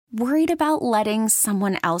Worried about letting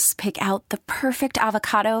someone else pick out the perfect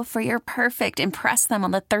avocado for your perfect impress them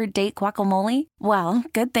on the third date guacamole? Well,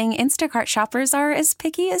 good thing Instacart shoppers are as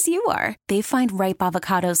picky as you are. They find ripe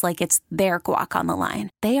avocados like it's their guac on the line.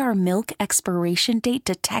 They are milk expiration date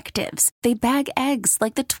detectives. They bag eggs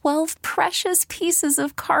like the 12 precious pieces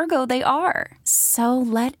of cargo they are. So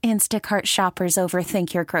let Instacart shoppers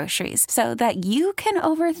overthink your groceries so that you can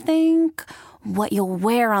overthink what you'll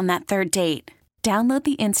wear on that third date. Download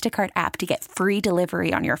the Instacart app to get free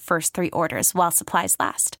delivery on your first 3 orders while supplies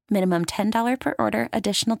last. Minimum $10 per order.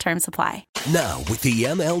 Additional terms apply. Now, with the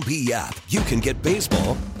MLB app, you can get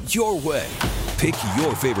baseball your way. Pick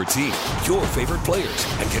your favorite team, your favorite players,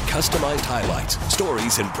 and get customized highlights,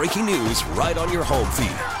 stories, and breaking news right on your home feed.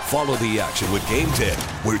 Follow the action with Game 10,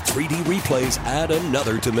 where 3D replays add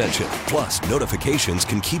another dimension. Plus, notifications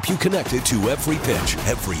can keep you connected to every pitch,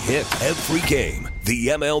 every hit, every game. The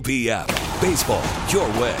MLB app. Baseball your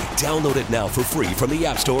way. Download it now for free from the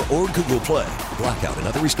App Store or Google Play. Blackout and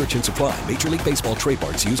other restrictions apply. Major League Baseball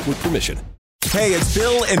trademarks used with permission. Hey, it's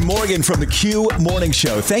Bill and Morgan from the Q Morning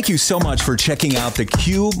Show. Thank you so much for checking out the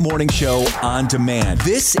Q Morning Show on demand.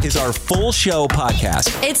 This is our full show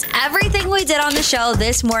podcast. It's everything we did on the show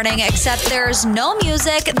this morning, except there's no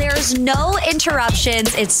music, there's no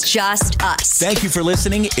interruptions. It's just us. Thank you for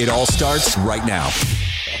listening. It all starts right now.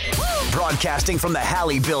 Broadcasting from the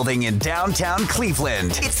Halley Building in downtown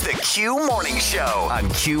Cleveland, it's the Q Morning Show on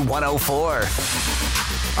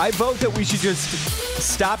Q104. I vote that we should just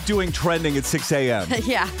stop doing trending at 6 a.m.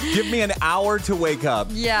 Yeah. Give me an hour to wake up.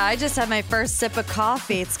 Yeah, I just had my first sip of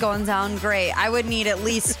coffee. It's going down great. I would need at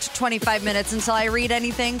least 25 minutes until I read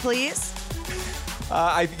anything, please.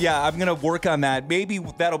 I'm going to work on that. Maybe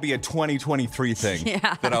that'll be a 2023 thing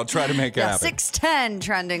that I'll try to make happen. 6:10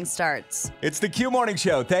 trending starts. It's the Q Morning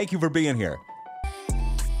Show. Thank you for being here.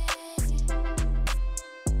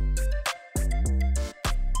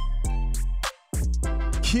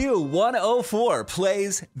 Q104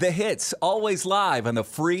 plays the hits, always live on the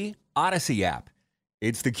free Odyssey app.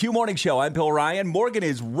 It's the Q Morning Show. I'm Bill Ryan. Morgan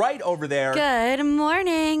is right over there. Good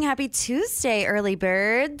morning. Happy Tuesday, early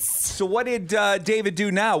birds. So what did David do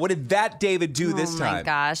now? What did that David do this time? Oh, my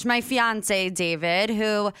gosh. My fiance, David,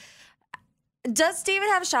 who... Does David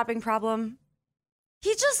have a shopping problem?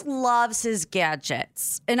 He just loves his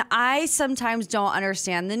gadgets. And I sometimes don't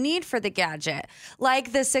understand the need for the gadget.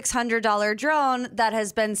 Like the $600 drone that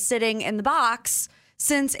has been sitting in the box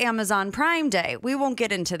since Amazon Prime Day. We won't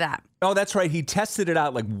get into that. Oh, that's right. He tested it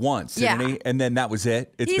out like once, didn't he? And then that was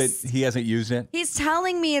it. He hasn't used it. He's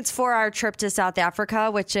telling me it's for our trip to South Africa,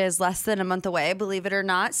 which is less than a month away, believe it or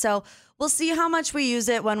not. So we'll see how much we use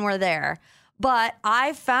it when we're there. But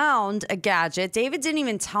I found a gadget. David didn't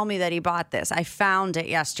even tell me that he bought this. I found it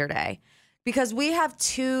yesterday because we have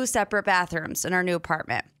 2 separate bathrooms in our new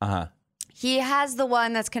apartment. Uh-huh. He has the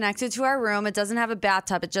one that's connected to our room. It doesn't have a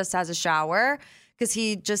bathtub. It just has a shower because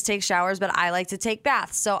he just takes showers, but I like to take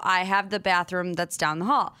baths. So I have the bathroom that's down the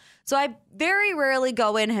hall. So I very rarely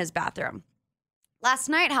go in his bathroom. Last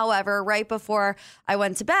night, however, right before I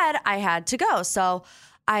went to bed, I had to go. So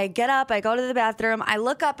I get up, I go to the bathroom, I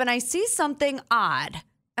look up and I see something odd.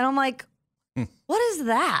 And I'm like, what is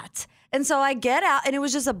that? And so I get out and it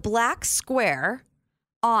was just a black square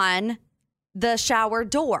on the shower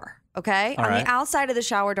door, okay? All right. The outside of the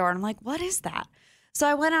shower door. And I'm like, what is that? So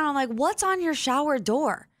I went out and I'm like, what's on your shower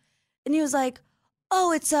door? And he was like,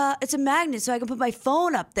 oh, it's a magnet so I can put my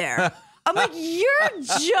phone up there. I'm like, you're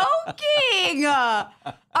joking. Are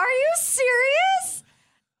you serious?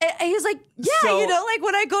 And he was like, yeah, like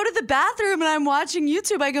when I go to the bathroom and I'm watching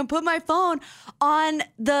YouTube, I can put my phone on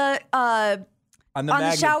the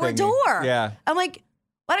shower thingy. door. Yeah. I'm like,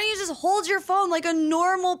 why don't you just hold your phone like a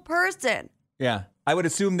normal person? Yeah. I would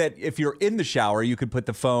assume that if you're in the shower, you could put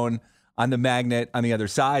the phone on the magnet on the other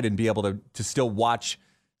side and be able to still watch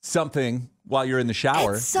something while you're in the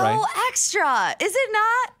shower. It's so right? extra, is it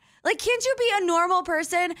not? Like, can't you be a normal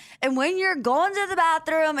person? And when you're going to the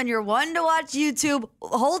bathroom and you're wanting to watch YouTube,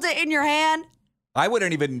 hold it in your hand? I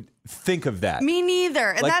wouldn't even think of that. Me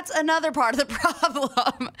neither. And that's another part of the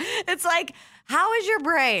problem. It's like, how is your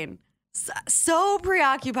brain so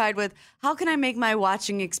preoccupied with how can I make my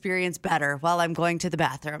watching experience better while I'm going to the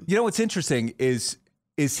bathroom? You know what's interesting is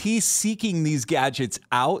he seeking these gadgets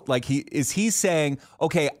out? Like is he saying,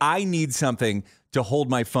 okay, I need something to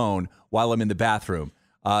hold my phone while I'm in the bathroom?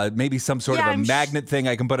 Maybe some sort of a magnet thing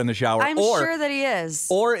I can put in the shower. I'm sure that he is.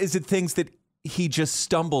 Or is it things that he just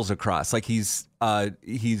stumbles across? Like he's what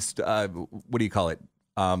do you call it?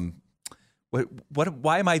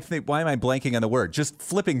 Why am I blanking on the word? Just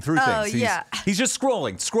flipping through things. He's just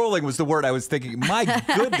scrolling. Scrolling was the word I was thinking. My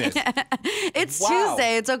goodness. It's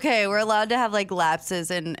Tuesday. It's okay. We're allowed to have like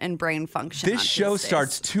lapses in brain function. This show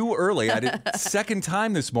starts too early. Second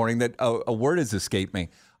time this morning that a word has escaped me.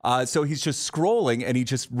 So he's just scrolling and he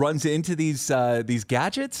just runs into these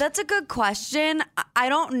gadgets? That's a good question. I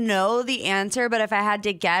don't know the answer, but if I had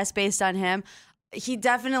to guess based on him, he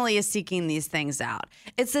definitely is seeking these things out.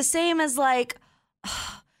 It's the same as like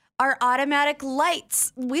our automatic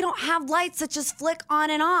lights. We don't have lights that just flick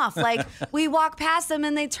on and off. Like we walk past them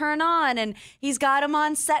and they turn on, and he's got them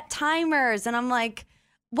on set timers. And I'm like,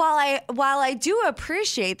 while I do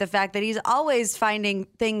appreciate the fact that he's always finding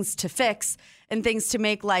things to fix and things to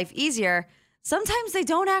make life easier, sometimes they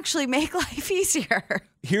don't actually make life easier.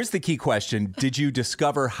 Here's the key question. Did you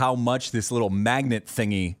discover how much this little magnet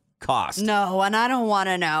thingy cost? No, and I don't want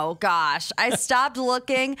to know. Gosh, I stopped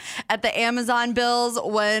looking at the Amazon bills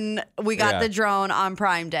when we got the drone on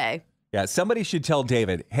Prime Day. Yeah, somebody should tell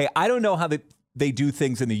David, hey, I don't know how they do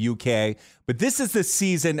things in the UK, but this is the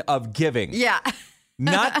season of giving. Yeah.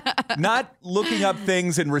 Not looking up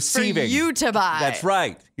things and receiving. For you to buy. That's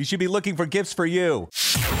right. You should be looking for gifts for you.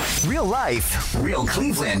 Real life, real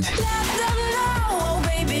Cleveland. Let them know, oh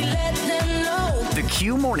baby, let them know. The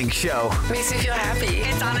Q Morning Show. Makes me feel happy.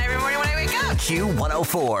 It's on every morning when I wake up.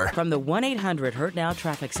 Q104. From the 1-800-HURT NOW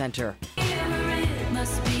Traffic Center. It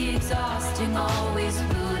must be exhausting, always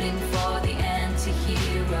rooting for the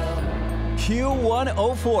anti-hero.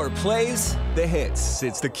 Q104 plays the hits.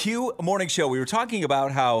 It's the Q Morning Show. We were talking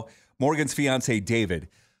about how Morgan's fiance, David,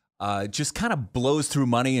 just kind of blows through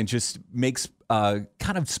money and just makes kind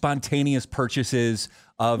of spontaneous purchases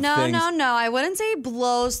of things. No. I wouldn't say he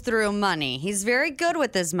blows through money. He's very good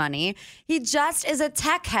with his money. He just is a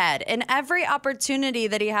tech head. And every opportunity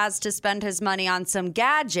that he has to spend his money on some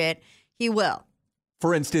gadget, he will.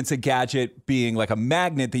 For instance, a gadget being like a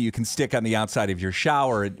magnet that you can stick on the outside of your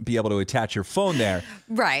shower and be able to attach your phone there.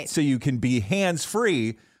 Right. So you can be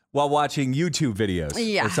hands-free while watching YouTube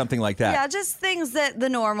videos or something like that. Yeah, just things that the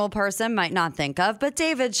normal person might not think of, but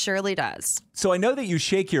David surely does. So I know that you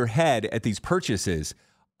shake your head at these purchases,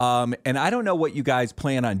 and I don't know what you guys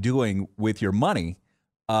plan on doing with your money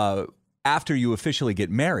after you officially get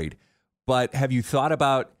married, but have you thought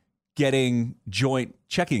about getting joint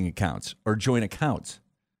checking accounts or joint accounts?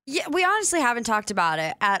 Yeah, we honestly haven't talked about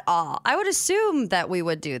it at all. I would assume that we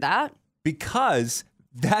would do that. Because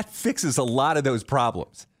that fixes a lot of those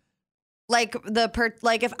problems. Like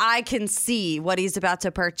if I can see what he's about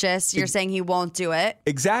to purchase, you're saying he won't do it?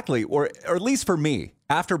 Exactly. Or at least for me,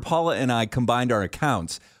 after Paula and I combined our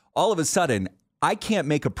accounts, all of a sudden, I can't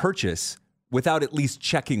make a purchase without at least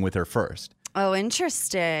checking with her first. Oh,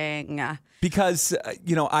 interesting. Because,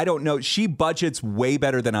 I don't know. She budgets way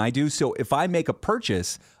better than I do. So if I make a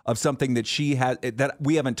purchase of something that she has that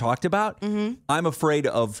we haven't talked about, I'm afraid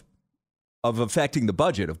of affecting the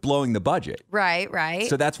budget, of blowing the budget. Right.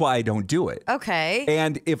 So that's why I don't do it. Okay.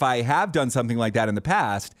 And if I have done something like that in the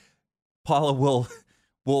past, Paula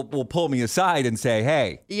will pull me aside and say,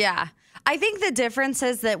 hey. Yeah. I think the difference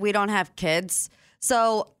is that we don't have kids.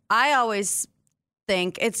 So I always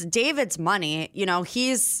think it's David's money.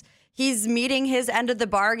 He's meeting his end of the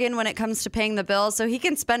bargain when it comes to paying the bills, so he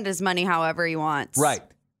can spend his money however he wants. Right.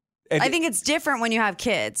 And I think it's different when you have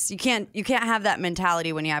kids. You can't have that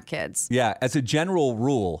mentality when you have kids. Yeah, as a general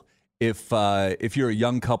rule, if you're a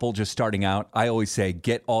young couple just starting out, I always say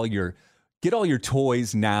get all your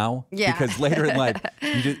toys now, because later in life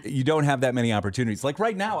you don't have that many opportunities. Like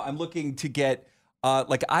right now, I'm looking to get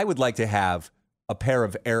I would like to have a pair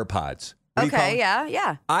of AirPods. Okay,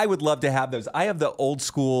 yeah. I would love to have those. I have the old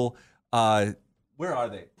school. Where are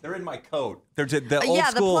they? They're in my coat. They're the old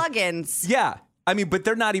school. The plugins. Yeah, I mean, but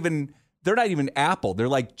they're not even Apple. They're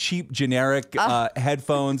like cheap, generic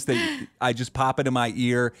headphones that I just pop into my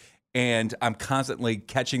ear, and I'm constantly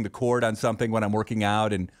catching the cord on something when I'm working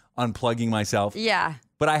out and unplugging myself. Yeah.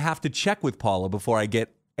 But I have to check with Paula before I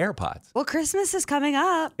get AirPods. Well, Christmas is coming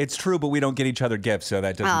up. It's true, but we don't get each other gifts, so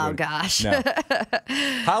that doesn't. Oh, gosh. No.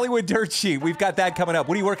 Hollywood Dirt Sheet. We've got that coming up.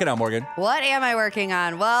 What are you working on, Morgan? What am I working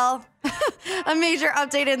on? Well, a major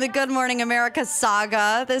update in the Good Morning America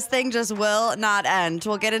saga. This thing just will not end.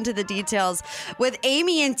 We'll get into the details with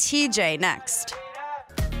Amy and TJ next.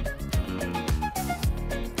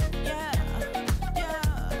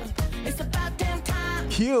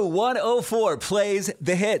 Q104 plays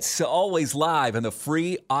the hits, always live on the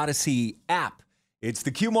free Odyssey app. It's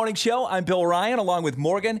the Q Morning Show. I'm Bill Ryan, along with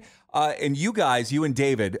Morgan. And you and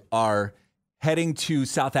David, are heading to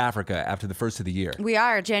South Africa after the first of the year. We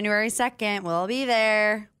are. January 2nd. We'll be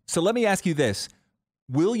there. So let me ask you this.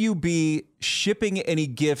 will you be shipping any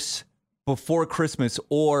gifts before Christmas,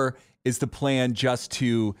 or is the plan just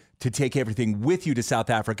to take everything with you to South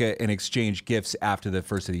Africa and exchange gifts after the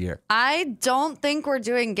first of the year? I don't think we're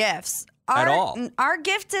doing gifts. At all. Our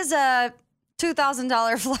gift is a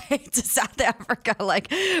 $2,000 flight to South Africa.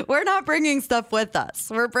 Like, we're not bringing stuff with us.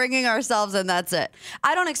 We're bringing ourselves, and that's it.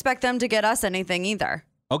 I don't expect them to get us anything either.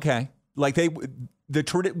 Okay. Like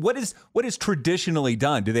what is traditionally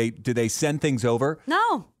done? Do they send things over?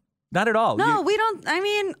 No. Not at all. No, we don't. I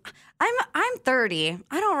mean, I'm 30.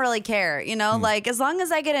 I don't really care. Like, as long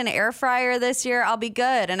as I get an air fryer this year, I'll be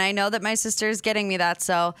good. And I know that my sister's getting me that.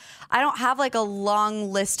 So I don't have like a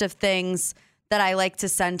long list of things that I like to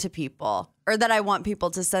send to people or that I want people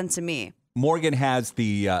to send to me. Morgan has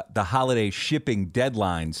the holiday shipping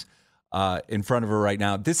deadlines in front of her right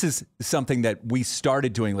now. This is something that we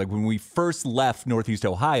started doing. Like when we first left Northeast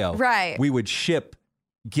Ohio, right? We would ship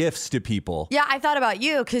gifts to people. Yeah, I thought about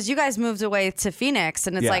you because you guys moved away to Phoenix,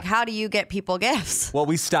 and it's like, how do you get people gifts? Well,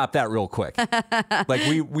 we stopped that real quick. Like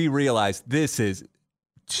we realized this is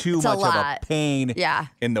too much of a pain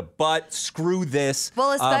in the butt. Screw this.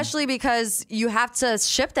 Well, especially because you have to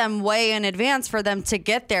ship them way in advance for them to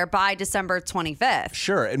get there by December 25th.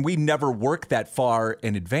 Sure, and we never work that far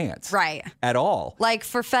in advance. Right. At all. Like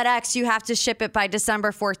for FedEx, you have to ship it by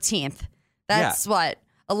December 14th. That's what?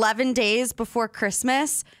 11 days before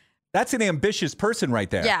Christmas. That's an ambitious person right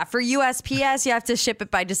there. Yeah. For USPS, you have to ship it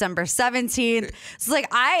by December 17th. It's like,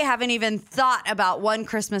 I haven't even thought about one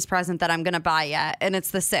Christmas present that I'm going to buy yet, and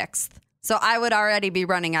it's the 6th. So I would already be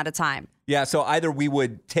running out of time. Yeah. So either we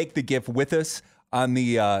would take the gift with us on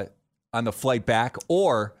the flight back,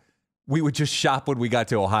 or we would just shop when we got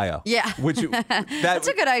to Ohio. Yeah. That's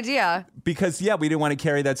a good idea. Because, we didn't want to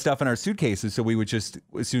carry that stuff in our suitcases, so we would just,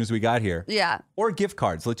 as soon as we got here. Yeah. Or gift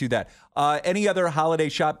cards. Let's do that. Any other holiday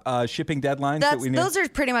shipping deadlines that we knew? Those are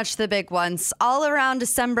pretty much the big ones. All around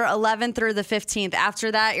December 11th through the 15th.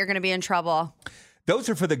 After that, you're going to be in trouble. Those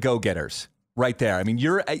are for the go-getters right there. I mean,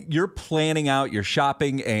 you're planning out your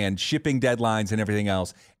shopping and shipping deadlines and everything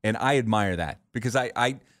else, and I admire that because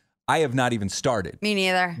I have not even started. Me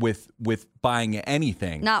neither. With buying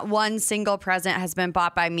anything. Not one single present has been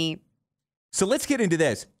bought by me. So let's get into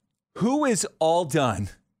this. Who is all done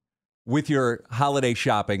with your holiday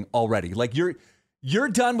shopping already? Like you're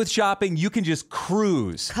done with shopping. You can just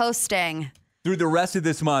cruise, coasting through the rest of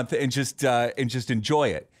this month and just enjoy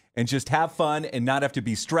it and just have fun and not have to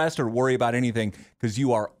be stressed or worry about anything because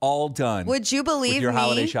you are all done. Would you believe with your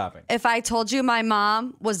holiday shopping? If I told you my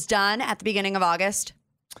mom was done at the beginning of August?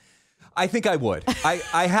 I think I would.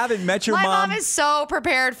 I haven't met your mom. My mom is so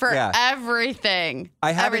prepared for everything.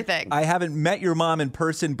 I haven't met your mom in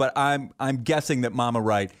person, but I'm guessing that Mama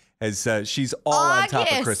Wright has she's all on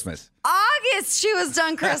top of Christmas. August, she was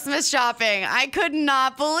done Christmas shopping. I could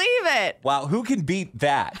not believe it. Wow, who can beat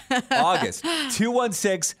that? August.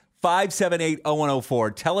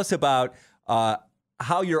 216-578-0104. Tell us about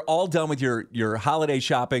how you're all done with your holiday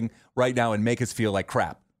shopping right now and make us feel like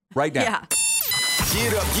crap right now. Yeah.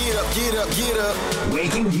 Get up, get up, get up, get up.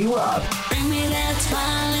 Waking you up. Bring me that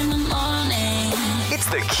smile in the morning. It's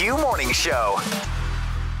the Q Morning Show.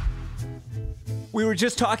 We were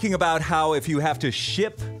just talking about how if you have to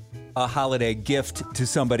ship a holiday gift to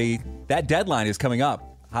somebody, that deadline is coming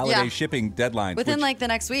up. Holiday shipping deadline. Within like the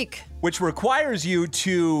next week. Which requires you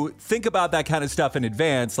to think about that kind of stuff in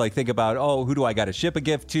advance. Like think about, who do I got to ship a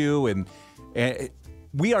gift to? And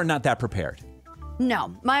we are not that prepared.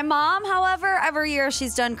 No. My mom, however, every year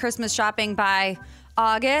she's done Christmas shopping by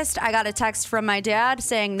August. I got a text from my dad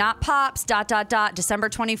saying, not Pops, ... December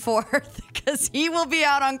 24th, because he will be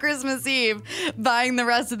out on Christmas Eve buying the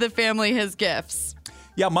rest of the family his gifts.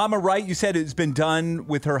 Yeah, Mama Wright, you said it's been done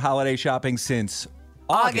with her holiday shopping since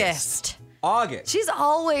August. She's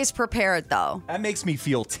always prepared, though. That makes me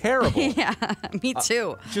feel terrible. Yeah, me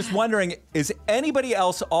too. Just wondering, is anybody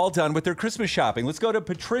else all done with their Christmas shopping? Let's go to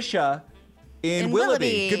Patricia in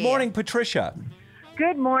Willoughby. Good morning, Patricia.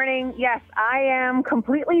 Good morning. Yes, I am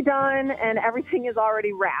completely done, and everything is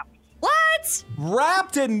already wrapped. What?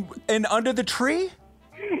 Wrapped and under the tree?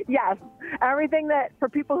 Yes. Everything that for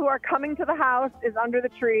people who are coming to the house is under the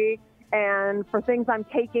tree, and for things I'm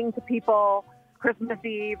taking to people Christmas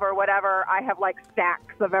Eve or whatever, I have like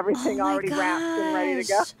stacks of everything already wrapped and ready to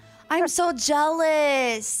go. I'm so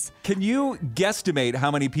jealous. Can you guesstimate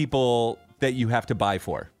how many people that you have to buy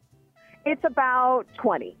for? It's about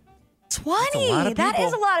 20. 20? That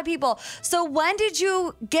is a lot of people. So when did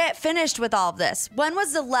you get finished with all of this? When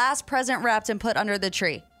was the last present wrapped and put under the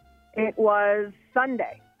tree? It was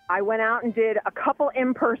Sunday. I went out and did a couple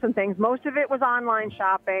in-person things. Most of it was online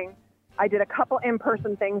shopping. I did a couple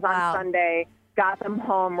in-person things on Sunday. got them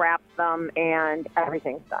home, wrapped them, and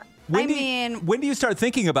everything's done. When do you start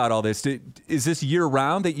thinking about all this? Is this year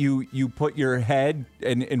round that you put your head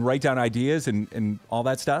and write down ideas and all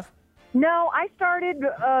that stuff? No, I started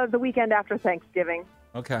the weekend after Thanksgiving.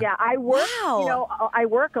 Okay. Yeah, I work. Wow. I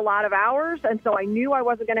work a lot of hours, and so I knew I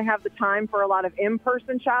wasn't going to have the time for a lot of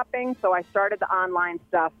in-person shopping. So I started the online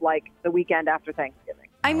stuff like the weekend after Thanksgiving.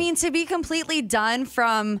 I mean, to be completely done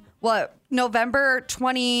from November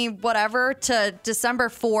 20 whatever to December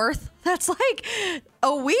 4th, that's like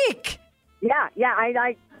a week. Yeah.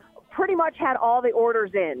 I pretty much had all the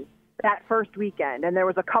orders in that first weekend, and there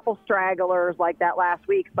was a couple stragglers like that last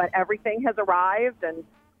week, but everything has arrived, and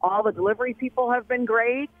all the delivery people have been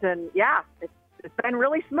great, and yeah, it's been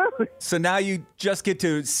really smooth. So now you just get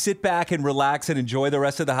to sit back and relax and enjoy the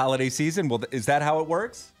rest of the holiday season? Well, is that how it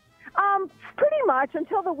works? Pretty much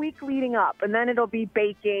until the week leading up, and then it'll be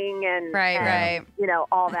baking and Right.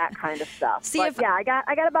 All that kind of stuff. See, but I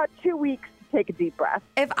got about 2 weeks to take a deep breath.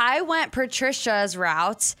 If I went Patricia's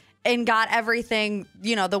route and got everything,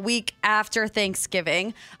 the week after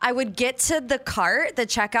Thanksgiving, I would get to the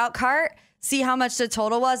checkout cart, see how much the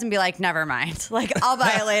total was, and be like, never mind. Like, I'll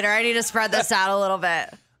buy it later. I need to spread this out a little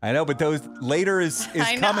bit. I know, but those later is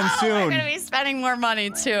coming soon. We're going to be spending more money,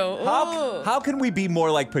 too. How can we be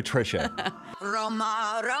more like Patricia?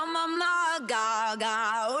 Roma, Roma,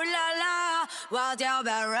 Gaga, ooh la la, what's your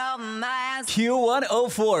romance?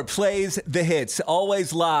 Q104 plays the hits,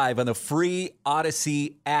 always live on the free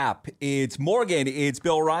Odyssey app. It's Morgan, it's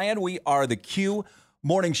Bill Ryan. We are the Q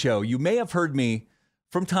Morning Show. You may have heard me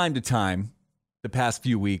from time to time the past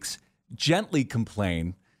few weeks gently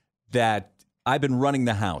complain that I've been running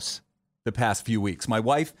the house the past few weeks. My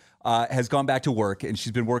wife has gone back to work, and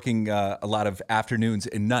she's been working a lot of afternoons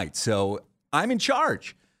and nights. So I'm in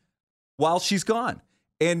charge while she's gone.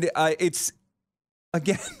 And it's,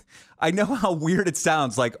 again, I know how weird it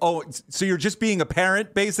sounds. Like, oh, so you're just being a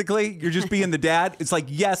parent, basically? You're just being the dad? It's like,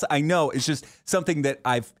 yes, I know. It's just something that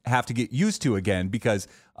I have to get used to again because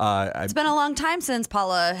it's been a long time since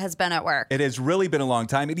Paula has been at work. It has really been a long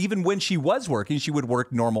time. And even when she was working, she would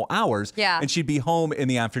work normal hours. Yeah. And she'd be home in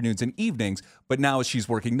the afternoons and evenings. But now she's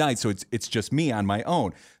working nights, so it's just me on my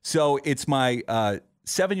own. So it's my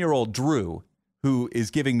 7-year-old Drew who is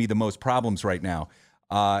giving me the most problems right now.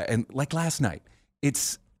 And like last night,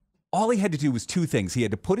 all he had to do was 2 things. He had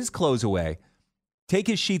to put his clothes away, take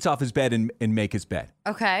his sheets off his bed, and make his bed.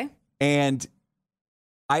 Okay. And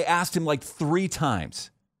I asked him like 3 times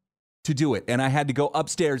to do it. And I had to go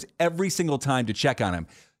upstairs every single time to check on him.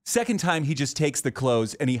 Second time, he just takes the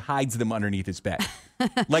clothes and he hides them underneath his bed.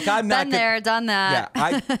 Like I'm not Been there, done that.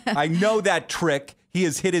 Yeah, I know that trick. He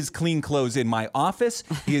has hid his clean clothes in my office.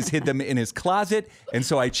 He has hid them in his closet. And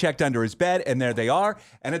so I checked under his bed, and there they are.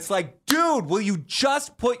 And it's like, dude, will you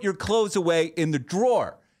just put your clothes away in the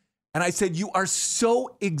drawer? And I said, you are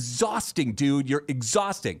so exhausting, dude. You're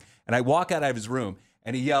exhausting. And I walk out of his room,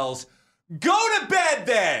 and he yells, go to bed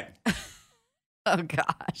then. Oh,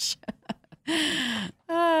 gosh.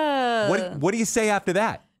 What do you say after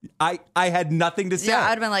that? I had nothing to say. Yeah, I'd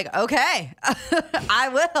have been like, okay, I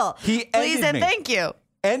will. Please and thank you.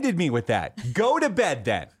 Ended me with that. Go to bed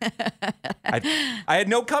then. I had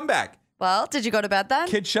no comeback. Well, did you go to bed then?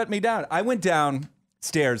 Kids shut me down. I went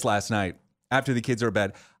downstairs last night after the kids are in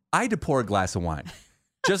bed. I had to pour a glass of wine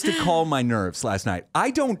just to calm my nerves last night. I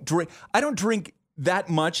don't drink that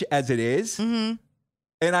much as it is. Mm-hmm.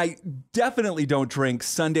 And I definitely don't drink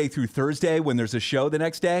Sunday through Thursday when there's a show the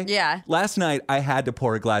next day. Yeah. Last night, I had to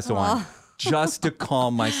pour a glass of wine just to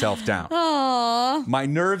calm myself down. Aww. My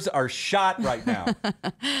nerves are shot right now.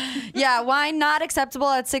 Yeah, wine not acceptable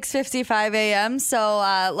at 6:55 a.m.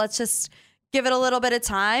 So let's just give it a little bit of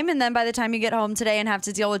time. And then by the time you get home today and have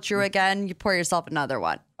to deal with Drew again, you pour yourself another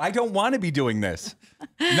one. I don't want to be doing this.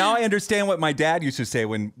 Now I understand what my dad used to say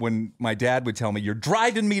when my dad would tell me, you're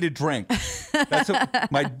driving me to drink. That's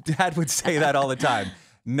what my dad would say that all the time.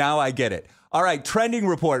 Now I get it. All right, trending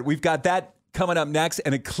report. We've got that coming up next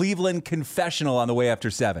and a Cleveland Confessional on the way after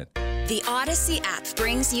 7. The Odyssey app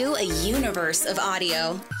brings you a universe of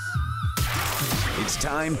audio. It's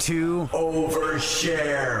time to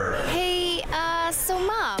overshare. Hey, so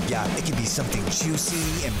Mom. Yeah, it can be something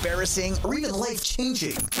juicy, embarrassing, or even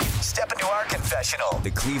life-changing. Step into our confessional.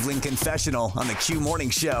 The Cleveland Confessional on the Q Morning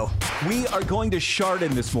Show. We are going to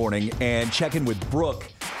Chardon this morning and check in with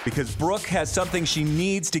Brooke because Brooke has something she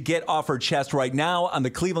needs to get off her chest right now on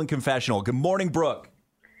the Cleveland Confessional. Good morning, Brooke.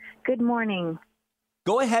 Good morning.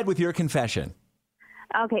 Go ahead with your confession.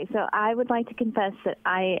 Okay, so I would like to confess that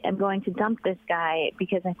I am going to dump this guy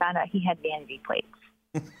because I found out he had vanity plates.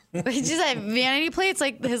 Did you say vanity plates,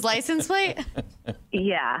 like his license plate?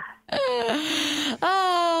 Yeah.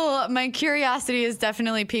 Oh, my curiosity is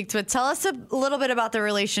definitely piqued. But tell us a little bit about the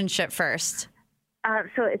relationship first.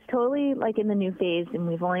 So it's totally like in the new phase, and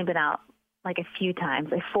we've only been out like a few times,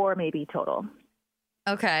 like 4 maybe total.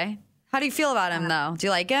 Okay. How do you feel about him, though? Do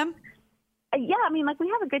you like him? Yeah, I mean, like we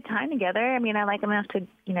have a good time together. I mean, I like him enough to,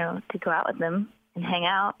 to go out with him and hang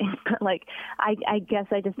out. But like, I guess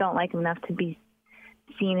I just don't like him enough to be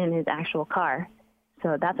seen in his actual car.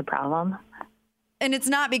 So that's a problem. And it's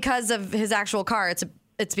not because of his actual car.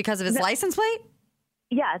 It's because of his license plate?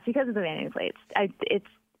 Yeah, it's because of the vanity plates. It's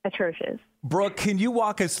atrocious. Brooke, can you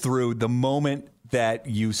walk us through the moment that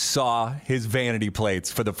you saw his vanity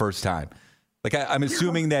plates for the first time? Like, I'm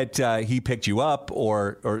assuming that he picked you up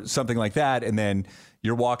or something like that, and then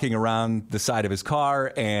you're walking around the side of his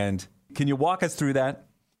car. And can you walk us through that?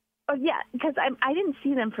 Oh, yeah, because I didn't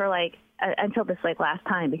see them for until this last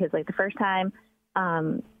time, because the first time,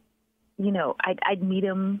 I'd meet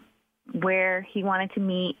him where he wanted to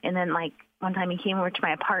meet, and then one time he came over to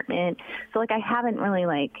my apartment. So I haven't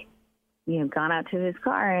really gone out to his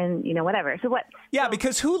car and whatever. So what? Yeah,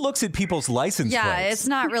 because who looks at people's license plates? Yeah, it's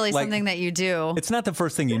not really something that you do. It's not the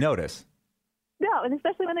first thing you notice. No, and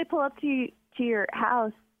especially when they pull up to your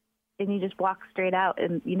house and you just walk straight out,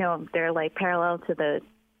 and they're parallel to the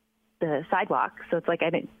sidewalk. So it's I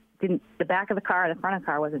didn't the back of the car or the front of the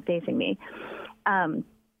car wasn't facing me.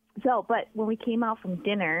 But when we came out from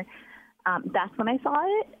dinner, that's when I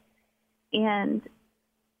saw it. And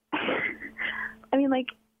I mean,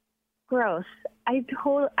 gross. I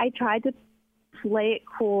tried to play it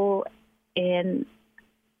cool, and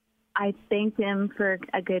I thanked him for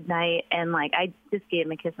a good night, and I just gave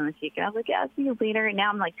him a kiss on the cheek, and I was like, yeah, I'll see you later. And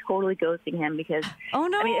now I'm totally ghosting him because oh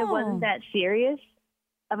no, I mean, it wasn't that serious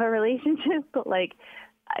of a relationship, but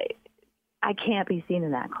I can't be seen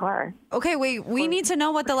in that car. Okay, wait, we need to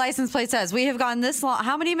know what the license plate says. We have gone this long.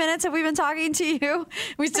 How many minutes have we been talking to you?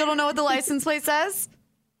 We still don't know what the license plate says?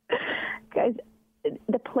 Guys,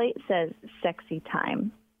 the plate says Sxy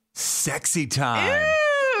Tme. Sxy Tme. Ew.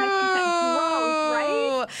 Gross,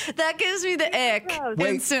 right? That gives me the ick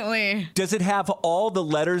instantly. Does it have all the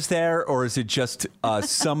letters there, or is it just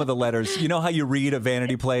some of the letters? You know how you read a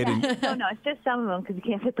vanity plate? And No, it's just some of them because you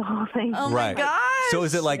can't fit the whole thing. Oh my gosh. So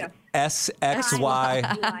is it SXY?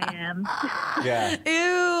 Yeah.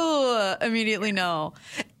 Ew. Immediately no.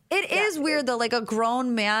 It is weird though, a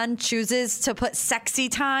grown man chooses to put Sxy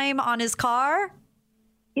Tme on his car.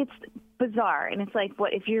 It's bizarre, and it's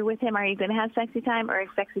what if you're with him, are you going to have Sxy Tme or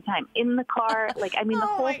Sxy Tme in the car? I mean, the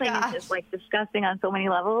whole thing is just disgusting on so many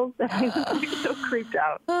levels. I'm so creeped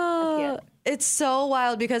out. It's so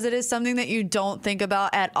wild because it is something that you don't think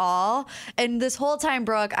about at all. And this whole time,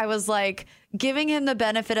 Brooke, I was giving him the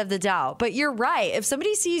benefit of the doubt. But you're right. If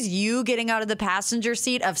somebody sees you getting out of the passenger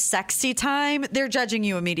seat of Sxy Tme, they're judging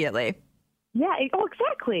you immediately. Yeah. Oh,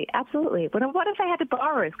 exactly. Absolutely. But what if I had to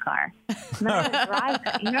borrow his car? And then I had to drive.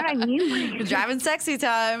 You know what I mean? Driving Sxy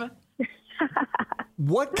Tme.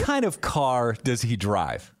 What kind of car does he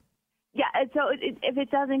drive? Yeah. So if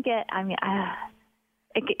it doesn't get,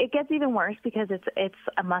 it gets even worse because it's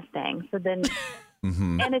a Mustang. So then,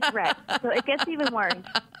 and it's red, so it gets even worse.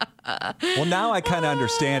 Well, now I kind of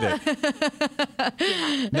understand it.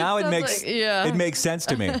 Now it makes sense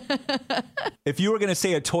to me. If you were going to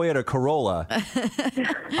say a Toyota Corolla,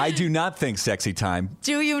 I do not think Sxy Tme.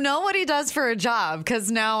 Do you know what he does for a job?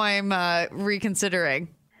 Because now I'm reconsidering.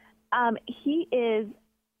 He is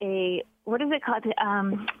what is it called?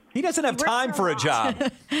 He doesn't have time for a job.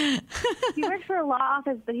 He works for a law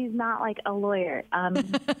office, but he's not a lawyer.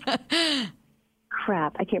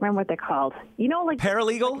 Crap, I can't remember what they're called.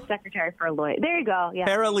 Paralegal? Secretary for a lawyer. There you go. Yeah.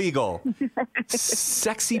 Paralegal.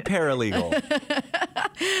 Sexy paralegal.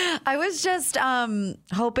 I was just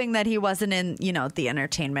hoping that he wasn't in, the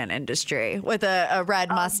entertainment industry with a red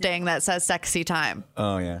Mustang that says Sxy Tme.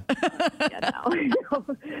 Oh, yeah. No.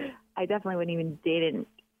 I definitely wouldn't even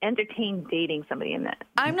entertain dating somebody in that.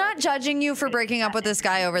 I'm not judging you for breaking up with this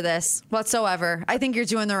guy over this whatsoever. I think you're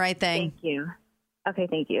doing the right thing. Thank you. Okay,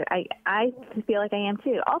 thank you. I feel like I am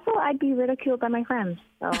too. Also, I'd be ridiculed by my friends.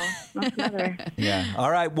 So that's another. Yeah.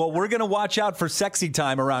 All right. Well, we're going to watch out for Sxy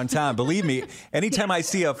Tme around town. Believe me, anytime I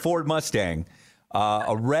see a Ford Mustang,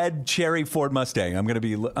 a red cherry Ford Mustang, I'm going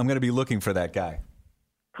to be looking for that guy.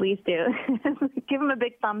 Please do. Give him a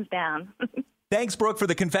big thumbs down. Thanks, Brooke, for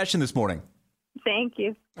the confession this morning. Thank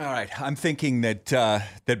you. All right. I'm thinking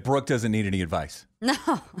that Brooke doesn't need any advice. No.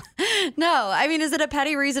 No, I mean, is it a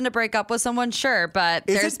petty reason to break up with someone? Sure, but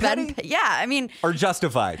Is it petty? Yeah, I mean, Or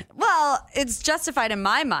justified? well, it's justified in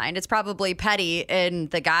my mind. It's probably petty in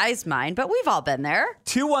the guy's mind, but we've all been there.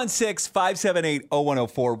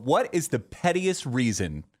 216-578-0104. What is the pettiest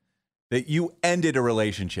reason that you ended a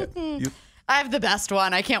relationship? I have the best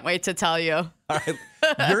one. I can't wait to tell you. All right.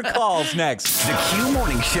 Your call's next. The Q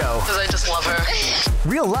Morning Show. Because I just love her.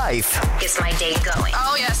 Real life. Is my date going?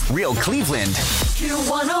 Oh, yes. Real Cleveland.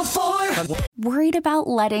 Q104. Worried about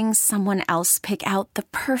letting someone else pick out the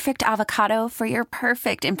perfect avocado for your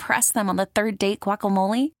perfect impress them on the third date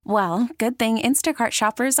guacamole? Well, good thing Instacart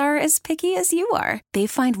shoppers are as picky as you are. They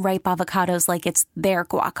find ripe avocados like it's their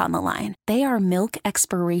guac on the line. They are milk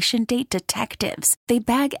expiration date detectives. They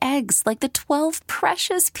bag eggs like the 12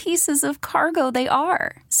 precious pieces of cargo they are.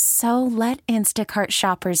 So let Instacart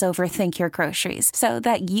shoppers overthink your groceries so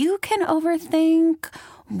that you can overthink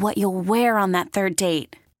what you'll wear on that third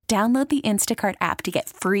date. Download the Instacart app to get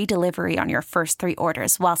free delivery on your first 3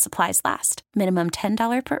 orders while supplies last. Minimum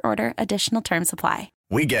 $10 per order. Additional terms apply.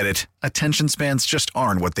 We get it. Attention spans just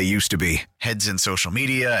aren't what they used to be. Heads in social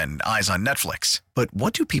media and eyes on Netflix. But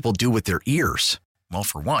what do people do with their ears? Well,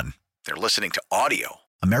 for one, they're listening to audio.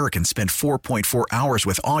 Americans spend 4.4 hours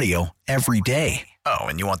with audio every day. Oh,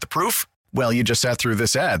 and you want the proof? Well, you just sat through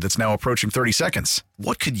this ad that's now approaching 30 seconds.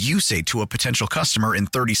 What could you say to a potential customer in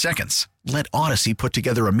 30 seconds? Let Odyssey put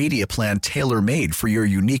together a media plan tailor-made for your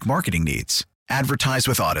unique marketing needs. Advertise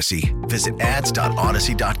with Odyssey. Visit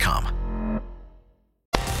ads.odyssey.com.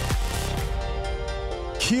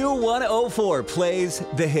 Q104 plays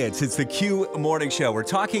the hits. It's the Q Morning Show. We're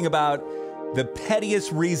talking about the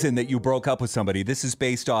pettiest reason that you broke up with somebody. This is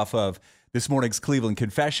based off of this morning's Cleveland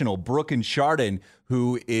Confessional. Brooke and Chardon,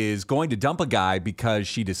 who is going to dump a guy because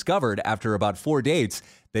she discovered after about 4 dates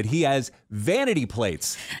that he has vanity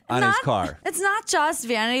plates on his car. It's not just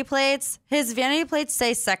vanity plates. His vanity plates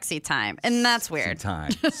say Sxy Tme, and that's weird. On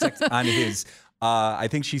his, I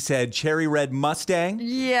think she said, cherry red Mustang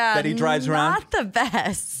that he drives around. Not the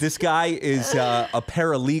best. This guy is a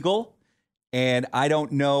paralegal. And I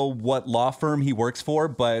don't know what law firm he works for,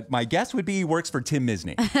 but my guess would be he works for Tim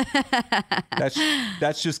Misny.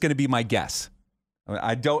 That's just going to be my guess.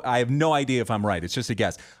 I have no idea if I'm right. It's just a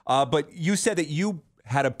guess. But you said that you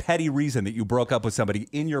had a petty reason that you broke up with somebody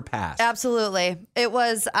in your past. Absolutely. It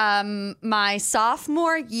was my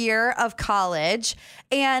sophomore year of college,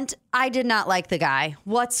 and I did not like the guy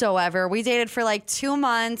whatsoever. We dated for like 2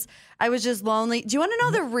 months. I was just lonely. Do you want to know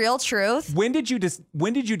the real truth? When did you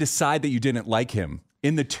decide that you didn't like him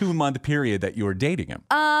in the 2-month period that you were dating him?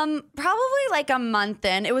 Probably like a month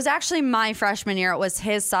in. It was actually my freshman year. It was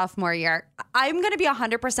his sophomore year. I'm going to be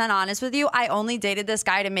 100% honest with you. I only dated this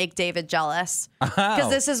guy to make David jealous. Because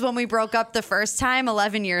this is when we broke up the first time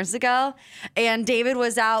 11 years ago. And David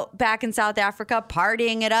was out back in South Africa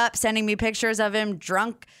partying it up, sending me pictures of him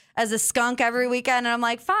drunk as a skunk every weekend. And I'm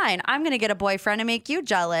like, fine, I'm going to get a boyfriend and make you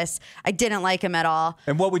jealous. I didn't like him at all.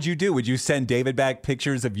 And what would you do? Would you send David back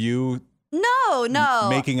pictures of you No.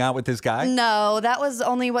 making out with this guy? No, that was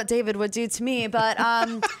only what David would do to me. But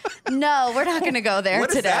no, we're not going to go there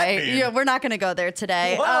today. Does that mean? Yeah, we're not going to go there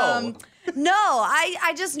today. Whoa. No,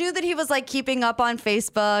 I just knew that he was like keeping up on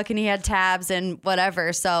Facebook and he had tabs and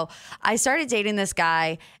whatever. So I started dating this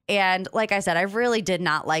guy. And like I said, I really did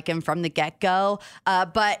not like him from the get-go.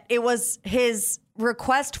 But it was his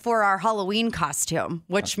request for our Halloween costume,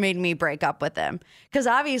 which made me break up with him. Because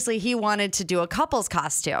obviously he wanted to do a couple's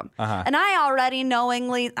costume. And I already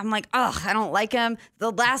knowingly, I'm like, ugh, I don't like him.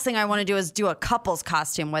 The last thing I want to do is do a couple's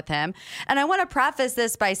costume with him. And I want to preface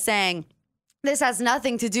this by saying, this has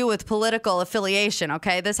nothing to do with political affiliation,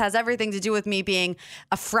 okay? This has everything to do with me being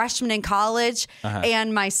a freshman in college,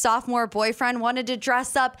 and my sophomore boyfriend wanted to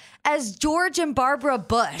dress up as George and Barbara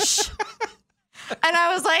Bush. And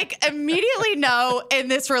I was like, immediately no,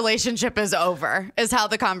 and this relationship is over, is how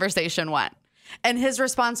the conversation went. And his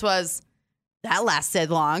response was, that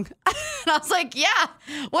lasted long. And I was like, yeah,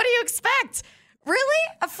 what do you expect?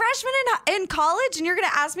 Really? A freshman in college, and you're going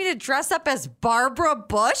to ask me to dress up as Barbara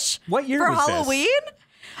Bush What year for was Halloween?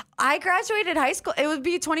 This? I graduated high school. It would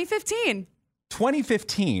be 2015.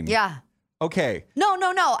 2015? Yeah. Okay. No.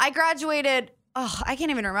 I graduated. Oh, I can't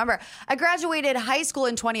even remember. I graduated high school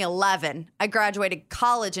in 2011. I graduated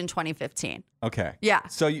college in 2015. Okay. Yeah.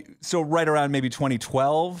 So right around maybe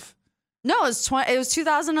 2012? No, it was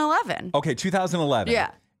 2011. Okay, 2011. Yeah.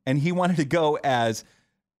 And he wanted to go as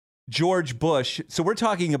George Bush. So we're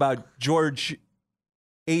talking about George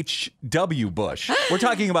H.W. Bush. We're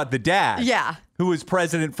talking about the dad. Yeah. who was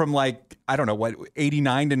president from like, I don't know, what,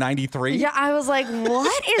 89 to 93? Yeah, I was like,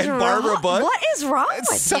 what is And wrong? Barbara Bush? What is wrong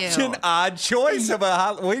It's with such you? an odd choice of a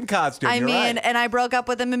Halloween costume. I You're mean, right. and I broke up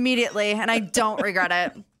with him immediately, and I don't regret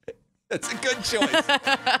it. That's a good choice.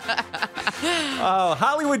 Oh,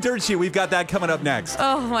 Hollywood Dirt Sheet. We've got that coming up next.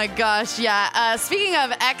 Oh my gosh, yeah. Speaking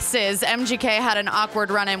of exes, MGK had an awkward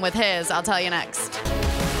run-in with his. I'll tell you next.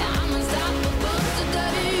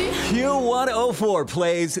 Q104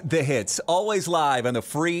 plays the hits, always live on the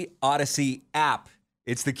free Odyssey app.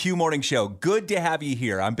 It's the Q Morning Show. Good to have you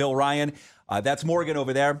here. I'm Bill Ryan. That's Morgan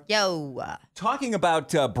over there. Yo. Talking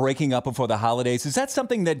about breaking up before the holidays, is that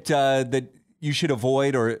something that that you should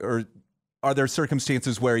avoid, or are there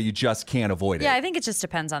circumstances where you just can't avoid it? Yeah, I think it just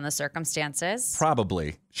depends on the circumstances.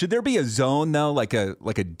 Probably. Should there be a zone though, like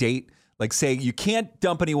a date? Like say you can't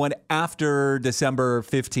dump anyone after December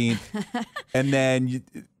 15th, and then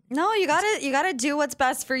No, you gotta do what's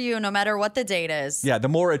best for you, no matter what the date is. the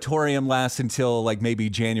moratorium lasts until like maybe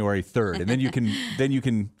January 3rd, and then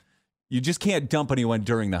you just can't dump anyone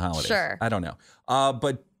during the holidays. Sure. I don't know.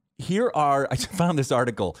 But I found this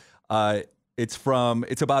article. It's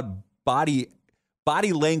about body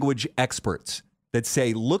language experts that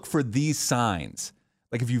say, look for these signs.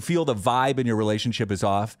 Like if you feel the vibe in your relationship is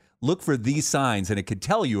off, look for these signs, and it could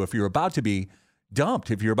tell you if you're about to be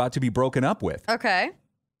dumped, if you're about to be broken up with. Okay.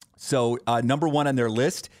 So number one on their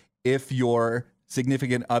list, if your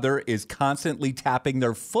significant other is constantly tapping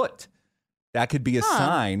their foot, that could be a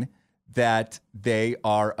sign that they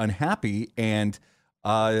are unhappy and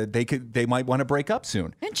they might want to break up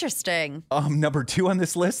soon. Interesting. Number two on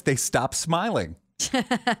this list, they stop smiling.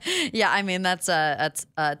 Yeah, I mean, that's a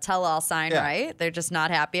tell-all sign, right? They're just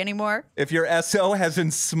not happy anymore. If your SO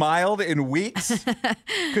hasn't smiled in weeks,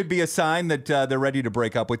 could be a sign that they're ready to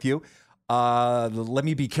break up with you. Let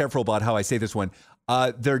me be careful about how I say this one.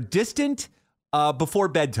 They're distant before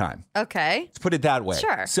bedtime. Okay. Let's put it that way.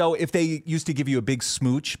 Sure. So if they used to give you a big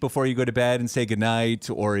smooch before you go to bed and say goodnight,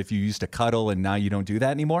 or if you used to cuddle and now you don't do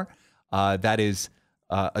that anymore, that is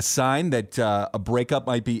a sign that a breakup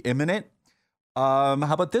might be imminent. How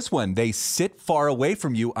about this one? They sit far away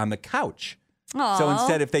from you on the couch. Aww. So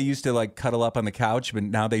instead, if they used to like cuddle up on the couch, but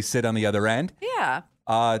now they sit on the other end. Yeah.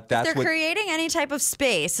 They're creating any type of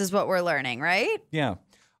space is what we're learning, right? Yeah.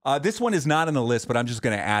 This one is not on the list, but I'm just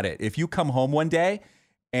going to add it. If you come home one day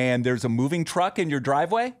and there's a moving truck in your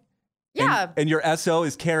driveway, and your SO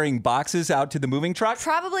is carrying boxes out to the moving truck,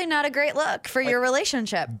 probably not a great look for your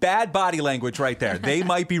relationship. Bad body language right there. They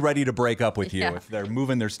might be ready to break up with you if they're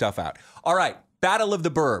moving their stuff out. All right, Battle of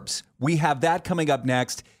the Burbs. We have that coming up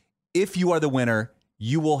next. If you are the winner,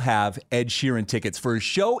 you will have Ed Sheeran tickets for a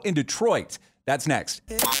show in Detroit. That's next.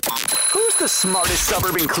 Who's the smartest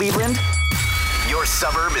suburb in Cleveland? Your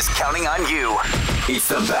suburb is counting on you. It's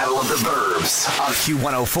the Battle of the Burbs on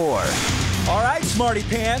Q104. All right, Smarty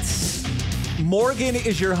Pants. Morgan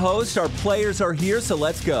is your host. Our players are here, so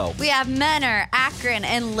let's go. We have Menor, Akron,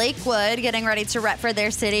 and Lakewood getting ready to rep for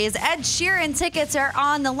their cities. Ed Sheeran tickets are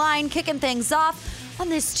on the line. Kicking things off on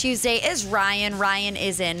this Tuesday is Ryan. Ryan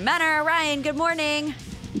is in Menor. Ryan, good morning.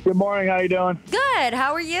 Good morning. How you doing? Good.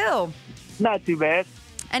 How are you? Not too bad.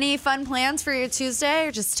 Any fun plans for your Tuesday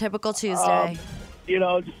or just typical Tuesday?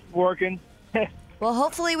 Just working. Well,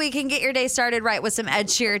 hopefully we can get your day started right with some Ed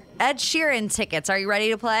Sheeran tickets. Are you ready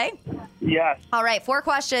to play? Yes. All right, 4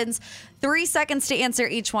 questions, 3 seconds to answer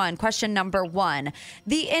each one. Question number 1.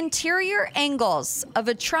 The interior angles of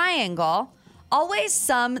a triangle always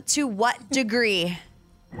sum to what degree?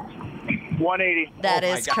 180. That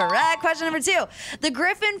is correct. Question number 2. The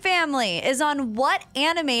Griffin family is on what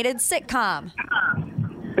animated sitcom?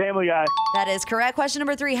 Family Guy. That is correct. Question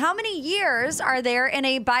number 3. How many years are there in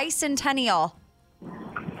a bicentennial?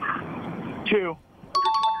 2.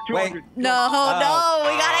 Wait. No,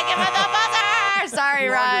 we gotta give it the buzzer. Sorry,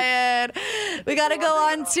 Ryan. We gotta go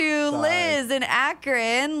on to Liz in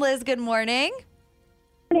Akron. Liz, good morning.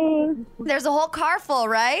 Morning. There's a whole car full,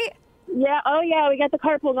 right? Yeah. Oh, yeah. We got the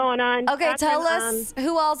carpool going on. Okay, tell us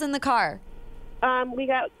who all's in the car. We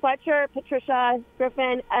got Fletcher, Patricia,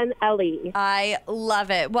 Griffin, and Ellie. I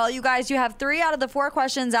love it. Well, you guys, you have 3 out of the 4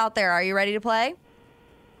 questions out there. Are you ready to play?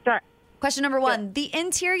 Sure. Question number 1. The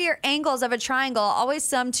interior angles of a triangle always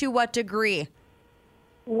sum to what degree?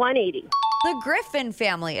 180. The Griffin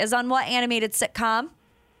family is on what animated sitcom?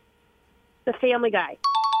 The Family Guy.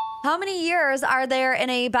 How many years are there in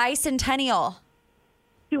a bicentennial?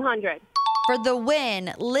 200. For the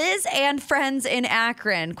win, Liz and friends in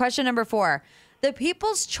Akron. Question number 4. The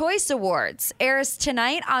People's Choice Awards airs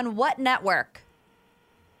tonight on what network?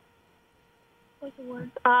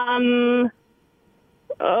 Fox.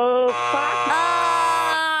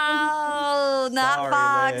 Oh, not Sorry,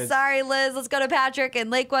 Fox. Liz. Sorry, Liz. Let's go to Patrick in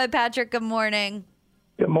Lakewood. Patrick, good morning.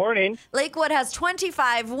 Good morning. Lakewood has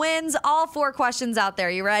 25 wins, all 4 questions out there.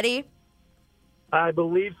 You ready? I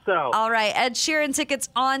believe so. All right. Ed Sheeran tickets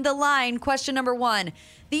on the line. Question number 1.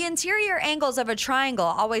 The interior angles of a triangle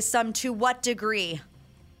always sum to what degree?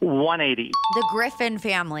 180. The Griffin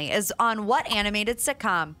family is on what animated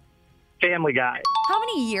sitcom? Family Guy. How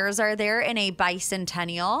many years are there in a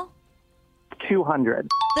bicentennial? 200.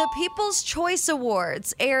 The People's Choice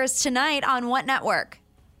Awards airs tonight on what network?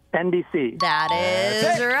 NBC. That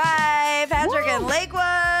is right. Patrick in Lakewood.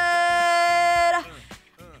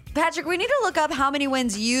 Patrick, we need to look up how many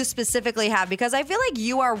wins you specifically have because I feel like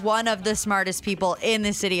you are one of the smartest people in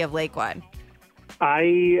the city of Lakewood.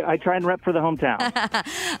 I try and rep for the hometown.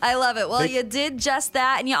 I love it. Well, you did just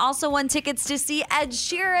that, and you also won tickets to see Ed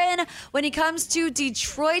Sheeran when he comes to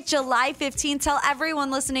Detroit July 15th. Tell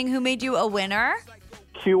everyone listening who made you a winner.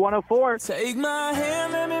 Q104. Take my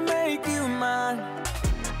hand, let me make you mine.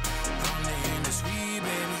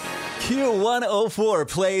 Q104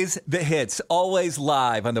 plays the hits, always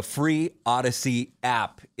live on the free Odyssey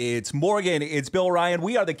app. It's Morgan, it's Bill Ryan.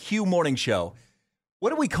 We are the Q Morning Show.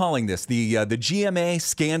 What are we calling this? The GMA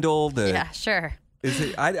scandal? Yeah, sure.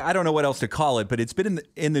 I don't know what else to call it, but it's been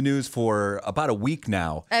in the news for about a week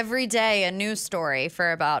now. Every day, a news story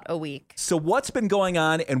for about a week. So what's been going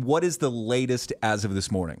on, and what is the latest as of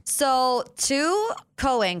this morning? So 2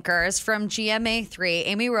 co-anchors from GMA3,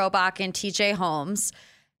 Amy Robach and TJ Holmes,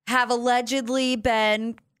 have allegedly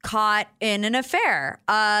been caught in an affair.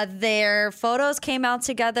 Their photos came out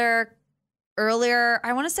together earlier,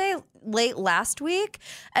 I want to say late last week,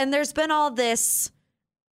 and there's been all this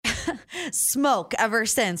smoke ever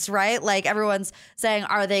since, right? Like everyone's saying,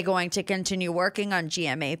 are they going to continue working on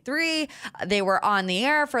GMA3? They were on the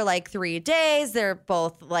air for like 3 days. They're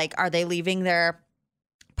both like, are they leaving their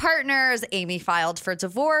partners? Amy filed for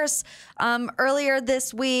divorce earlier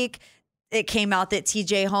this week. It came out that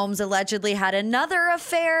TJ Holmes allegedly had another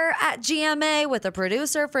affair at GMA with a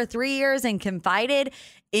producer for 3 years and confided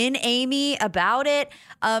in Amy about it.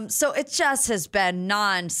 So it just has been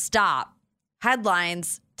nonstop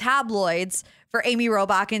headlines, tabloids for Amy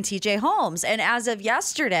Robach and TJ Holmes. And as of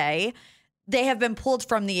yesterday, they have been pulled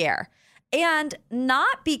from the air. And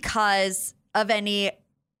not because of any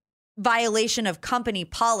violation of company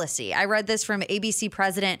policy. I read this from ABC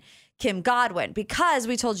President Kim Godwin, because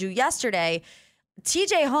we told you yesterday,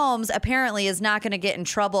 TJ Holmes apparently is not going to get in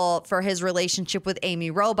trouble for his relationship with Amy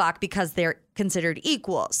Robach because they're considered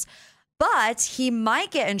equals. But he might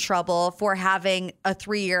get in trouble for having a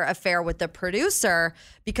 3-year affair with the producer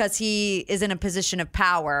because he is in a position of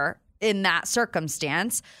power in that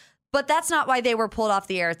circumstance. But that's not why they were pulled off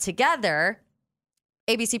the air together.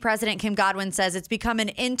 ABC President Kim Godwin says it's become an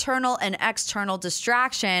internal and external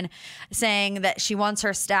distraction, saying that she wants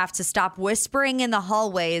her staff to stop whispering in the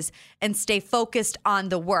hallways and stay focused on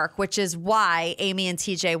the work, which is why Amy and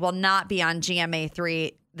TJ will not be on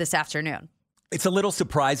GMA3 this afternoon. It's a little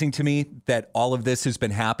surprising to me that all of this has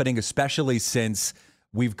been happening, especially since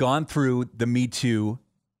we've gone through the Me Too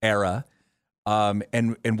era,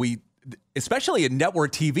 and we, especially in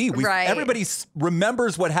network TV, Right. everybody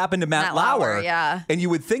remembers what happened to Matt Lauer. Yeah. And you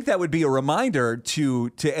would think that would be a reminder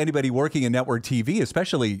to anybody working in network TV,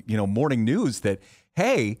 especially, morning news, that,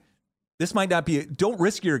 hey, this might not be, don't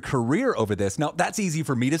risk your career over this. Now, that's easy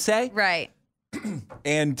for me to say. Right.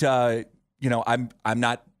 And, I'm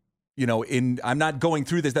not, I'm not going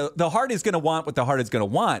through this. The heart is going to want what the heart is going to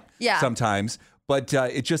want sometimes, but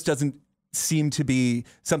it just doesn't seem to be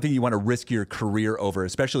something you want to risk your career over,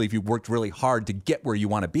 especially if you worked really hard to get where you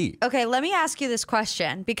want to be. Okay, let me ask you this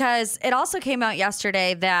question, because it also came out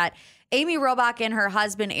yesterday that Amy Robach and her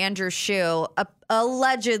husband, Andrew Shue,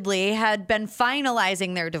 allegedly had been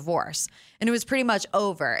finalizing their divorce, and it was pretty much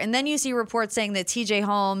over. And then you see reports saying that TJ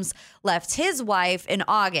Holmes left his wife in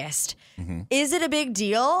August. Mm-hmm. Is it a big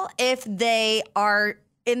deal if they are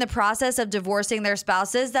in the process of divorcing their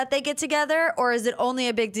spouses that they get together, or is it only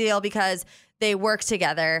a big deal because they work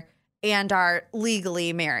together and are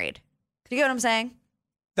legally married? Do you get what I'm saying?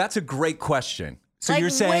 That's a great question. So like,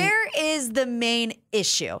 you're saying, where is the main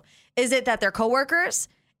issue? Is it that they're coworkers?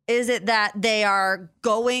 Is it that they are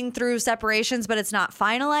going through separations, but it's not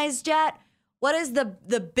finalized yet? What is the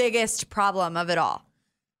biggest problem of it all?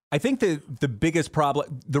 I think the biggest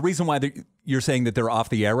problem, the reason why you're saying that they're off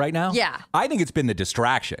the air right now? Yeah. I think it's been the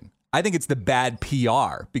distraction. I think it's the bad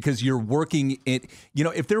PR, because you're working it,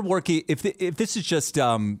 if they're working, if this is just,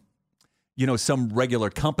 some regular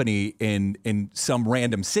company in some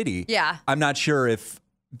random city. Yeah. I'm not sure if,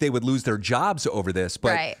 they would lose their jobs over this,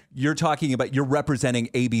 but Right. you're talking about, you're representing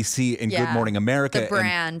ABC and Good Morning America. The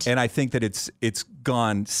brand. And I think that it's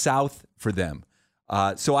gone south for them.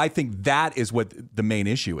 So I think that is what the main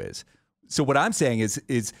issue is. So what I'm saying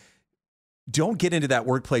is don't get into that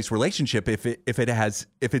workplace relationship if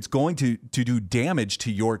it's going to do damage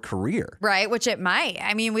to your career. Right, which it might.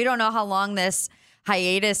 I mean, we don't know how long this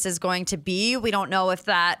hiatus is going to be. We don't know if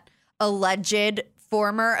that alleged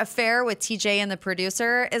former affair with TJ and the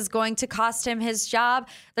producer is going to cost him his job.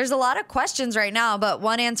 There's a lot of questions right now, but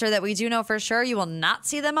one answer that we do know for sure, you will not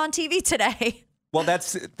see them on TV today. Well,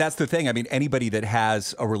 that's the thing. I mean, anybody that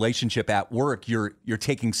has a relationship at work, you're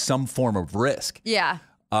taking some form of risk. Yeah.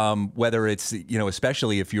 Whether it's,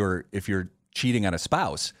 especially if you're cheating on a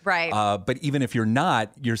spouse. Right. But even if you're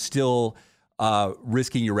not, you're still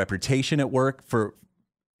risking your reputation at work.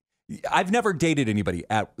 I've never dated anybody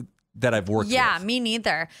that I've worked with. Yeah, me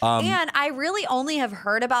neither. And I really only have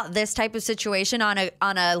heard about this type of situation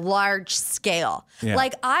on a large scale. Yeah.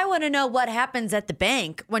 Like, I want to know what happens at the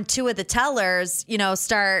bank when two of the tellers,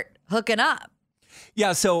 start hooking up.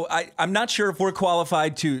 Yeah, so I'm not sure if we're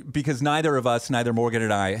qualified to, because neither Morgan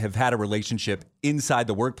and I, have had a relationship inside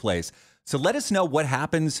the workplace. So let us know what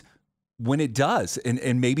happens when it does.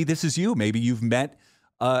 And maybe this is you. Maybe you've met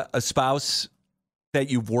a spouse that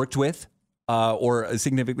you've worked with or a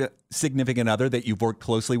significant other that you've worked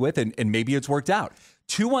closely with, and maybe it's worked out.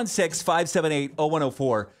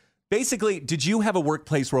 216-578-0104. Basically, did you have a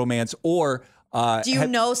workplace romance, or do you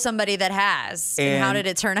know somebody that has? And how did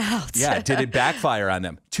it turn out? Yeah, did it backfire on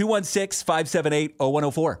them?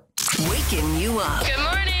 216-578-0104. Waking you up. Good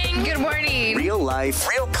morning. Good morning. Real life,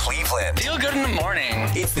 real Cleveland. Feel good in the morning.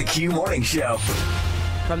 It's the Q Morning Show.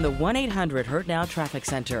 From the 1-800-HURT NOW Traffic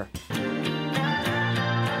Center.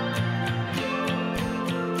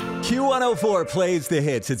 Q104 plays the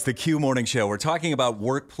hits. It's the Q Morning Show. We're talking about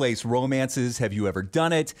workplace romances. Have you ever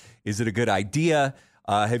done it? Is it a good idea?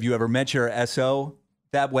 Have you ever met your SO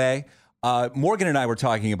that way? Morgan and I were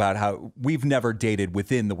talking about how we've never dated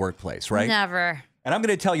within the workplace, right? Never. And I'm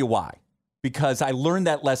going to tell you why. Because I learned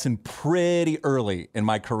that lesson pretty early in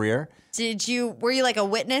my career. Were you like a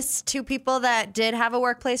witness to people that did have a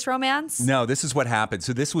workplace romance? No, this is what happened.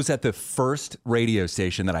 So this was at the first radio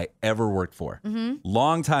station that I ever worked for.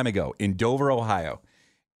 Long time ago in Dover, Ohio.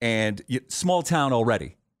 And small town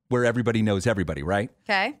already, where everybody knows everybody, right?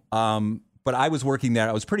 Okay. But I was working there.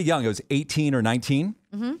 I was pretty young. I was 18 or 19.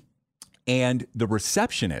 And the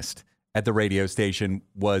receptionist at the radio station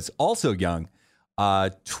was also young,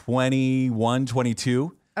 21,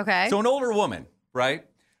 22. Okay. So an older woman, right?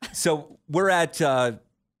 So we're at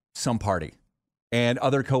some party, and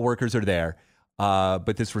other coworkers are there.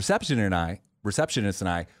 But this receptionist and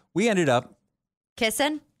I, we ended up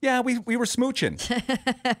kissing. Yeah, we were smooching.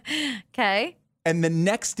 Okay. And the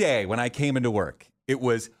next day when I came into work, it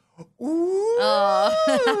was, ooh. Oh.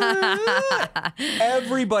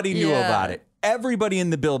 Everybody knew about it. Everybody in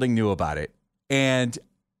the building knew about it. And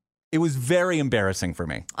it was very embarrassing for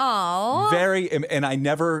me. Oh. And I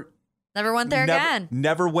never went there again.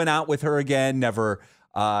 Never went out with her again. Never.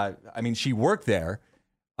 She worked there,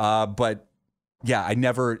 but yeah, I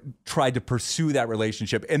never tried to pursue that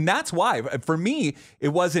relationship. And that's why, for me, it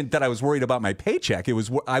wasn't that I was worried about my paycheck. It was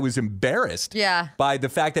I was embarrassed by the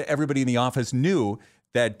fact that everybody in the office knew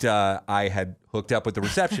that I had hooked up with the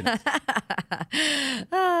receptionist.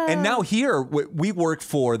 And now here, we work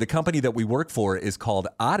for, the company that we work for is called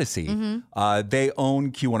Odyssey. They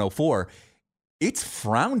own Q104. It's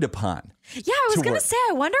frowned upon. Yeah, I was going to say,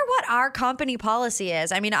 I wonder what our company policy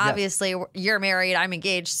is. I mean, obviously, you're married, I'm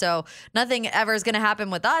engaged, so nothing ever is going to happen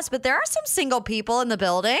with us, but there are some single people in the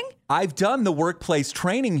building. I've done the workplace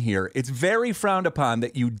training here. It's very frowned upon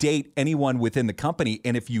that you date anyone within the company,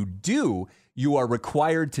 and if you do, you are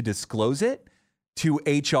required to disclose it to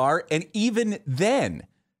HR, and even then,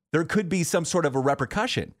 there could be some sort of a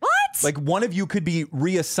repercussion. What? Like one of you could be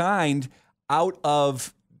reassigned out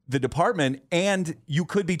of the department, and you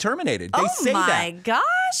could be terminated. They say that. Oh my gosh.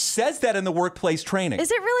 Says that in the workplace training.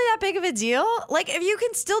 Is it really that big of a deal? Like, if you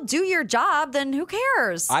can still do your job, then who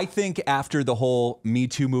cares? I think after the whole Me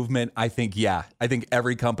Too movement, I think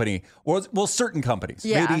every company, well, certain companies,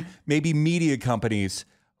 maybe media companies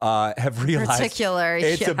have realized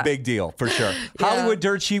it's a big deal for sure. Hollywood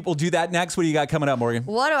Dirt Sheet will do that next. What do you got coming up, Morgan?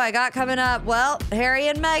 What do I got coming up? Well, Harry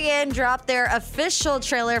and Meghan dropped their official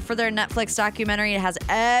trailer for their Netflix documentary. It has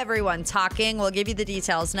everyone talking. We'll give you the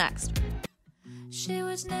details next. She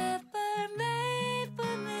was never made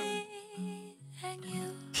for me and you.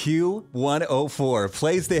 Q104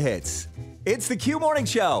 plays the hits. It's the Q Morning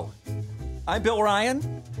Show. I'm Bill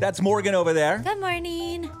Ryan. That's Morgan over there. Good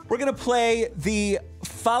morning. We're going to play the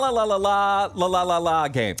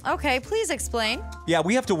Falalalalalalalala game. Okay, please explain. Yeah,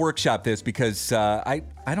 we have to workshop this because I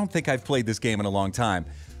don't think I've played this game in a long time.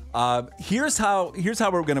 Here's how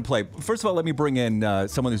we're going to play. First of all, let me bring in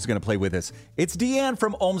someone who's going to play with us. It's Deanne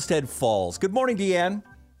from Olmsted Falls. Good morning, Deanne.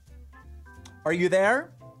 Are you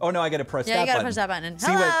there? Oh, no, I got to press that button. Yeah, you got to push that button.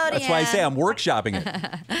 See, that's why I say I'm workshopping it.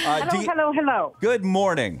 Hello. Good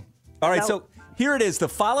morning. All right, so here it is, the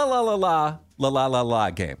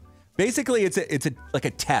Falalalalalalalala game. Basically, it's like a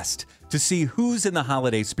test to see who's in the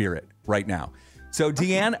holiday spirit right now. So,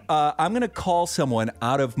 Deanne, I'm going to call someone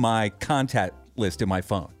out of my contact list in my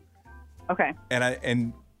phone. Okay.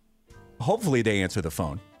 And hopefully they answer the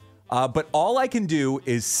phone. But all I can do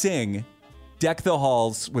is sing Deck the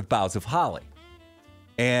Halls with Boughs of Holly.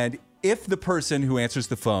 And if the person who answers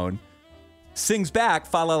the phone sings back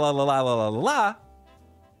fa la la la la la la la,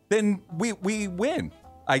 then we win,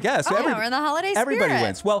 I guess. We're in the holiday spirit. Everybody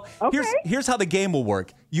wins. Well, here's how the game will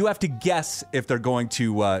work. You have to guess if they're going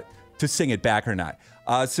to sing it back or not.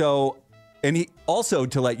 Also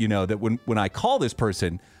to let you know that when I call this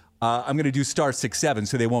person, I'm going to do *67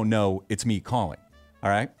 so they won't know it's me calling.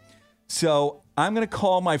 All right? So I'm going to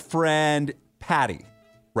call my friend Patty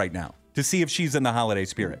right now to see if she's in the holiday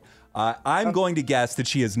spirit. I'm going to guess that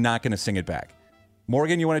she is not going to sing it back.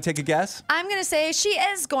 Morgan, you want to take a guess? I'm going to say she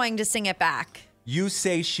is going to sing it back. You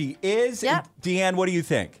say she is? Yep. And Deanne, what do you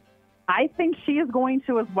think? I think she is going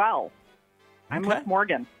to as well. I'm with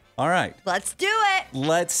Morgan. All right. Let's do it.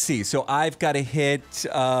 Let's see. So I've got to hit,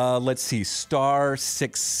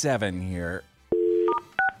 *67 here.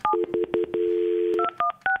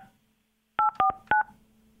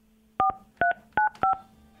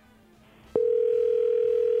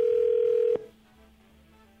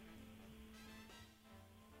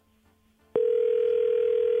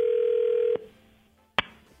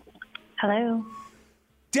 Hello.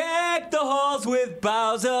 Deck the halls with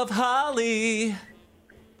boughs of holly.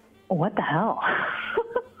 What the hell?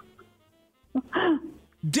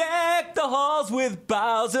 Deck the halls with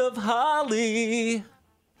boughs of holly.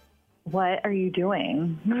 What are you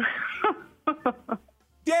doing?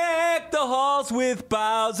 Deck the halls with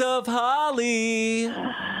boughs of holly.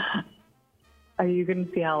 Are you going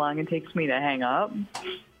to see how long it takes me to hang up?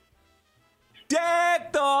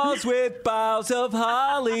 Deck the halls with boughs of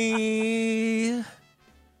holly.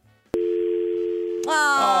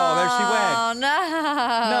 Oh, there she went.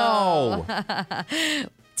 No.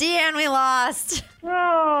 Deanne, we lost.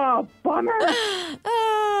 Oh, bummer.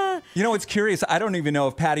 You know, it's curious. I don't even know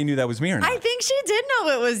if Patty knew that was me or not. I think she did know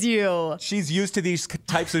it was you. She's used to these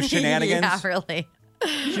types of shenanigans. Yeah, really.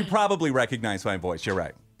 She probably recognized my voice. You're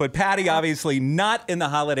right. But Patty, obviously not in the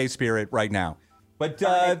holiday spirit right now. But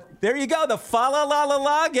there you go, the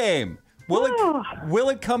Falalalalala game. Will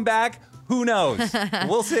it come back? Who knows?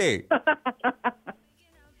 We'll see.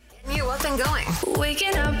 You up and going.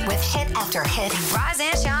 Waking up with hit after hit. Rise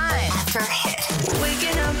and shine after hit.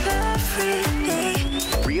 Waking up every day.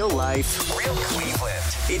 Real life, real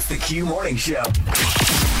Cleveland. It's the Q Morning Show.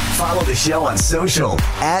 Follow the show on social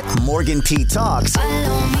 @Morgan P Talks.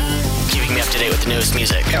 Keeping me up to date with the newest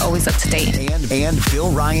music. They're always up to date. And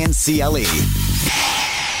Bill Ryan CLE.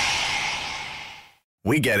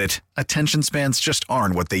 We get it. Attention spans just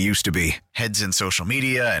aren't what they used to be. Heads in social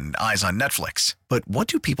media and eyes on Netflix. But what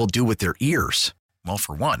do people do with their ears? Well,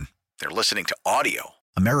 for one, they're listening to audio.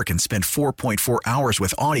 Americans spend 4.4 hours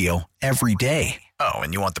with audio every day. Oh,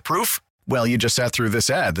 and you want the proof? Well, you just sat through this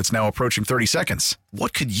ad that's now approaching 30 seconds.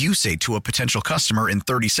 What could you say to a potential customer in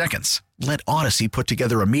 30 seconds? Let Odyssey put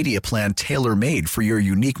together a media plan tailor-made for your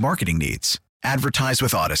unique marketing needs. Advertise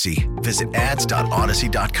with Odyssey. Visit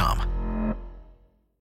ads.odyssey.com.